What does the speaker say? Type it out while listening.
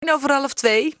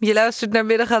2:10. Je luistert naar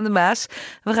Middag aan de Maas.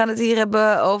 We gaan het hier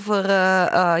hebben over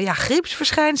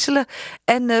griepsverschijnselen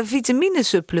en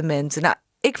vitaminesupplementen. Nou,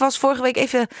 ik was vorige week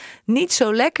even niet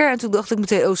zo lekker. En toen dacht ik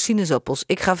meteen, sinaasappels.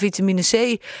 Ik ga vitamine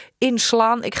C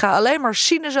inslaan. Ik ga alleen maar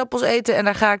sinaasappels eten. En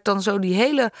daar ga ik dan zo die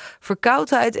hele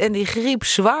verkoudheid en die griep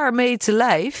zwaar mee te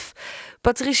lijf.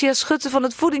 Patricia Schutte van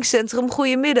het Voedingscentrum,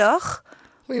 goedemiddag.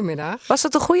 Goedemiddag. Was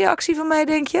dat een goede actie van mij,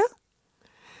 denk je?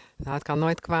 Nou, het kan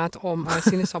nooit kwaad om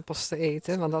sinaasappels te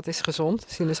eten, want dat is gezond.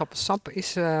 Sinaasappelsap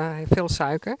heeft veel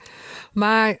suiker.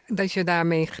 Maar dat je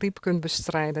daarmee griep kunt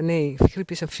bestrijden, nee.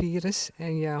 Griep is een virus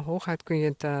en hooguit kun je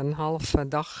het een halve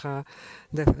dag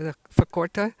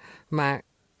verkorten. Maar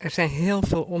er zijn heel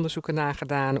veel onderzoeken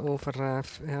nagedaan over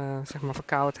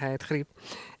verkoudheid, griep.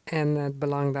 En het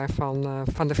belang daarvan,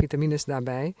 van de vitamines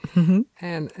daarbij. Mm-hmm.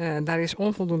 En daar is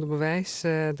onvoldoende bewijs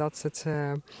dat het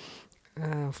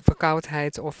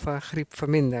verkoudheid of griep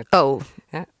vermindert. Oh.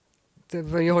 Ja,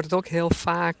 je hoort het ook heel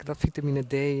vaak dat vitamine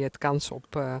D het kans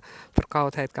op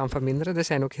verkoudheid kan verminderen. Er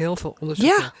zijn ook heel veel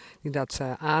onderzoeken die dat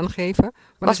aangeven.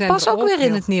 Maar was pas ook weer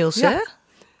in het nieuws, hè?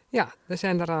 Ja, er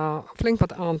zijn er flink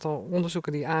wat aantal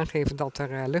onderzoeken die aangeven dat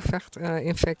er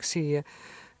luchtweginfectie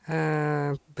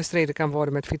bestreden kan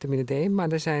worden met vitamine D. Maar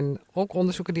er zijn ook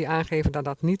onderzoeken die aangeven dat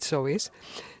dat niet zo is.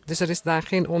 Dus er is daar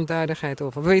geen onduidelijkheid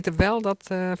over. We weten wel dat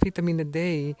vitamine D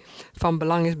van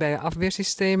belang is bij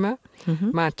afweersystemen. Mm-hmm.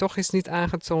 Maar toch is niet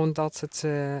aangetoond dat het,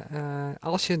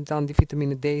 als je dan die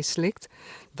vitamine D slikt,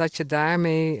 dat je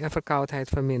daarmee verkoudheid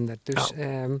vermindert. Dus,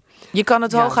 je kan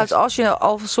het hooguit, als je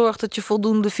al zorgt dat je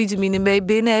voldoende vitamine B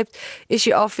binnen hebt, is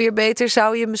je afweer beter.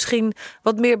 Zou je misschien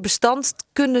wat meer bestand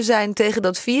kunnen zijn tegen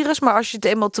dat virus. Maar als je het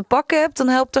eenmaal te pakken hebt, dan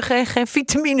helpt er geen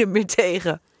vitamine meer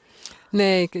tegen.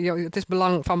 Nee, het is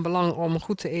van belang om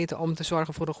goed te eten om te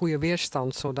zorgen voor een goede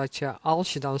weerstand. Zodat je,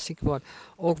 als je dan ziek wordt,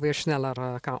 ook weer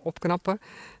sneller kan opknappen.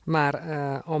 Maar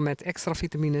om met extra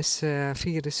vitamines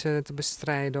virussen te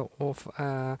bestrijden,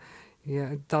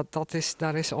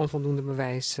 daar is onvoldoende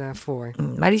bewijs voor.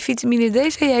 Maar die vitamine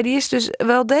D, zei jij, die is dus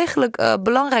wel degelijk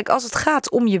belangrijk als het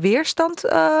gaat om je weerstand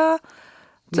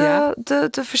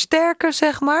te versterken,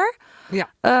 zeg maar. Ja.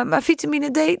 Maar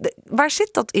vitamine D, waar zit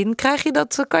dat in?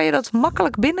 Kan je dat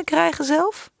makkelijk binnenkrijgen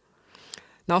zelf?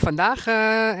 Nou, vandaag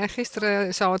en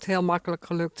gisteren zou het heel makkelijk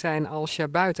gelukt zijn als je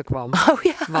buiten kwam. Oh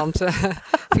ja. Want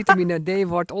vitamine D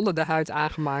wordt onder de huid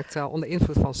aangemaakt onder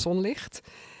invloed van zonlicht.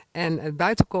 En het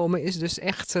buitenkomen is dus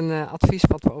echt een advies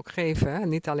wat we ook geven. Hè?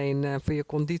 Niet alleen voor je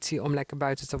conditie om lekker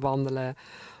buiten te wandelen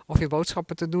of je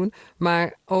boodschappen te doen.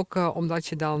 Maar ook omdat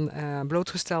je dan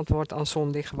blootgesteld wordt aan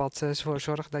zonlicht, wat ervoor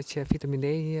zorgt dat je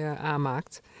vitamine D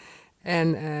aanmaakt.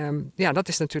 En dat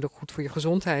is natuurlijk goed voor je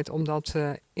gezondheid, omdat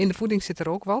in de voeding zit er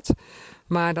ook wat.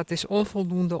 Maar dat is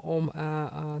onvoldoende om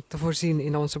te voorzien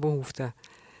in onze behoeften.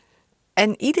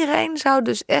 En iedereen zou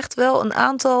dus echt wel een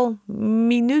aantal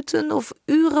minuten of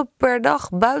uren per dag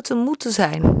buiten moeten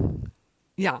zijn.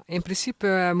 Ja, in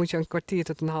principe moet je een kwartier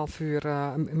tot een half uur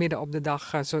midden op de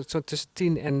dag, zo tussen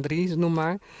 10 en 3, noem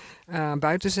maar,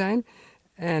 buiten zijn.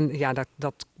 En ja,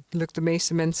 dat lukt de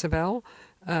meeste mensen wel.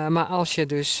 Maar als je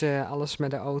dus alles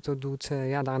met de auto doet,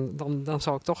 dan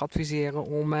zou ik toch adviseren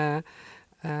om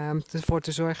ervoor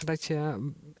te zorgen dat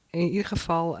je in ieder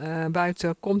geval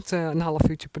buiten komt een half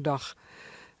uurtje per dag.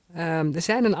 Er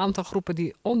zijn een aantal groepen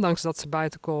die, ondanks dat ze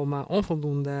buiten komen,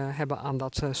 onvoldoende hebben aan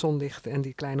dat zonlicht en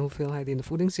die kleine hoeveelheid die in de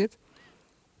voeding zit.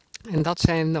 En dat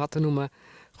zijn wat we noemen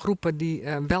groepen die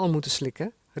wel moeten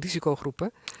slikken,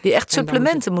 risicogroepen. Die echt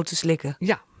supplementen moeten slikken?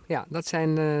 Ja, dat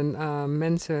zijn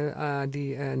mensen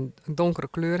die een donkere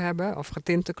kleur hebben, of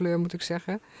getinte kleur moet ik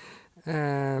zeggen.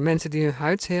 Mensen die hun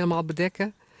huid helemaal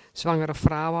bedekken, zwangere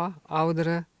vrouwen,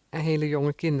 ouderen en hele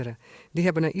jonge kinderen. Die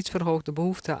hebben een iets verhoogde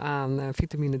behoefte aan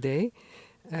vitamine D.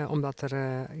 Omdat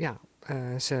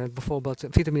ze bijvoorbeeld,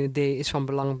 vitamine D is van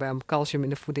belang om calcium in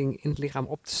de voeding in het lichaam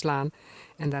op te slaan.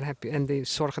 En die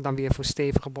zorgen dan weer voor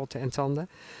stevige botten en tanden.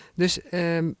 Dus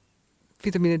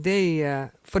vitamine D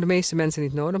voor de meeste mensen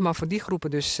niet nodig, maar voor die groepen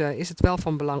dus is het wel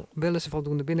van belang, willen ze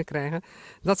voldoende binnenkrijgen,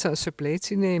 dat ze een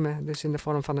suppletie nemen, dus in de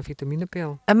vorm van een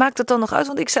vitaminepil. En maakt het dan nog uit?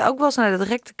 Want ik zei ook wel eens naar de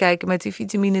rek te kijken met die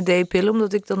vitamine D-pillen,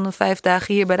 omdat ik dan 5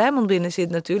 dagen hier bij Rijnmond binnen zit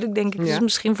natuurlijk. Denk ik, het is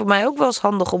misschien voor mij ook wel eens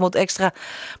handig om wat extra.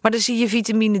 Maar dan zie je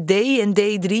vitamine D en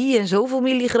D3 en zoveel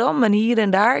milligram en hier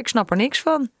en daar. Ik snap er niks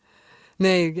van.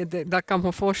 Nee, dat kan ik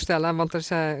me voorstellen, want er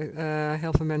zijn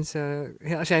heel veel mensen,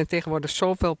 er zijn tegenwoordig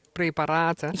zoveel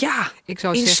preparaten. Ja, ik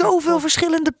zou in zeggen, zoveel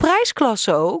verschillende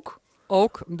prijsklassen ook.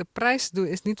 Ook de prijs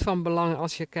is niet van belang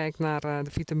als je kijkt naar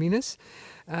de vitamines.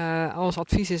 Ons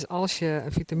advies is als je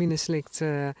een vitamine slikt,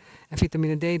 en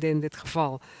vitamine D in dit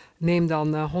geval, neem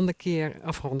dan 100%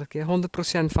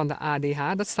 van de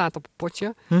ADH. Dat staat op het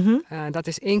potje. Dat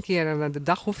is 1 keer de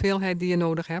daghoeveelheid die je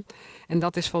nodig hebt. En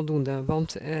dat is voldoende,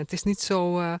 want het is niet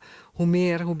zo hoe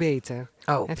meer, hoe beter.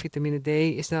 Oh. En vitamine D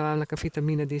is namelijk een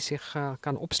vitamine die zich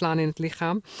kan opslaan in het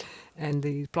lichaam. En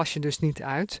die plas je dus niet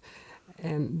uit.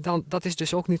 En dat is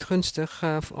dus ook niet gunstig,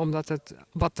 omdat het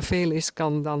wat te veel is,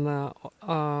 kan dan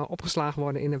opgeslagen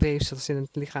worden in de weefsels in het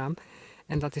lichaam.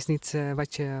 En dat is niet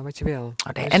wat je wil.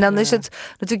 Oh nee. Dus, En dan is het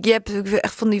natuurlijk, je hebt natuurlijk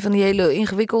echt van die hele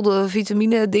ingewikkelde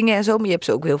vitamine dingen en zo. Maar je hebt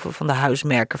ze ook heel veel van de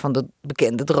huismerken, van de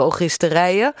bekende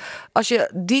drogisterijen. Als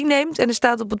je die neemt en er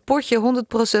staat op het potje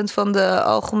 100% van de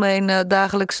algemene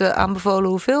dagelijkse aanbevolen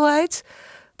hoeveelheid,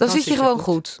 dan zit je gewoon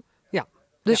goed. Ja.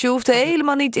 Dus je hoeft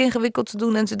helemaal niet ingewikkeld te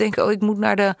doen en te denken, oh, ik moet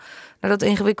naar dat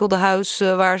ingewikkelde huis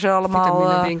waar ze allemaal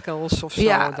vitaminewinkels of zo.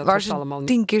 Ja, dat waar ze allemaal niet.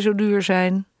 10 keer zo duur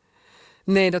zijn.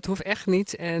 Nee, dat hoeft echt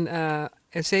niet. En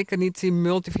zeker niet die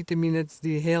multivitamines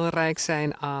die heel rijk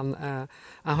zijn aan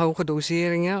hoge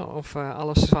doseringen. Of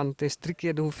alles van het is 3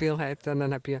 keer de hoeveelheid. En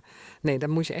dan heb je... Nee, dat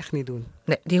moet je echt niet doen.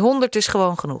 Nee, die 100 is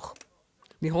gewoon genoeg.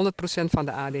 Die 100% van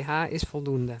de ADH is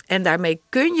voldoende. En daarmee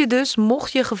kun je dus,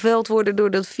 mocht je geveld worden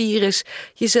door dat virus,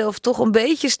 jezelf toch een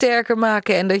beetje sterker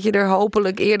maken. En dat je er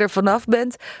hopelijk eerder vanaf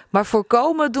bent. Maar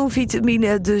voorkomen doen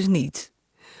vitamine dus niet.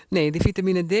 Nee, de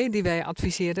vitamine D die wij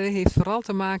adviseren heeft vooral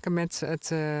te maken met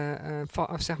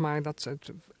zeg maar dat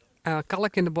het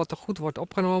kalk in de botten goed wordt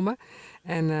opgenomen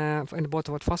en in de botten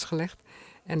wordt vastgelegd.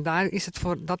 En daar is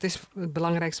dat is het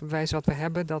belangrijkste bewijs wat we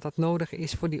hebben, dat dat nodig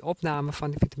is voor die opname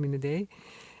van de vitamine D.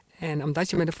 En omdat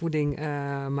je met de voeding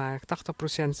maar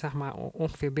 80% zeg maar,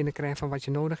 ongeveer binnenkrijgt van wat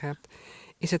je nodig hebt,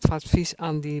 is het advies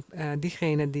aan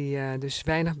diegenen die dus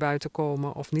weinig buiten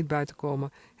komen of niet buiten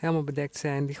komen, helemaal bedekt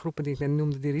zijn, die groepen die ik net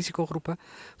noemde, die risicogroepen,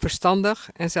 verstandig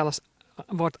en zelfs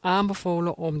wordt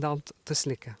aanbevolen om dat te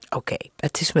slikken. Oké,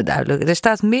 het is me duidelijk. Er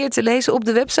staat meer te lezen op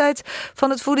de website van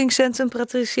het voedingscentrum,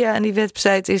 Patricia. En die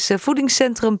website is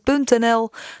voedingscentrum.nl.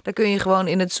 Daar kun je gewoon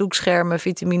in het zoekscherm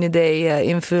vitamine D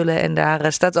invullen. En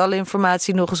daar staat alle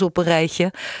informatie nog eens op een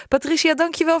rijtje. Patricia,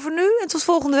 dankjewel voor nu en tot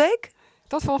volgende week.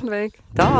 Tot volgende week. Dag.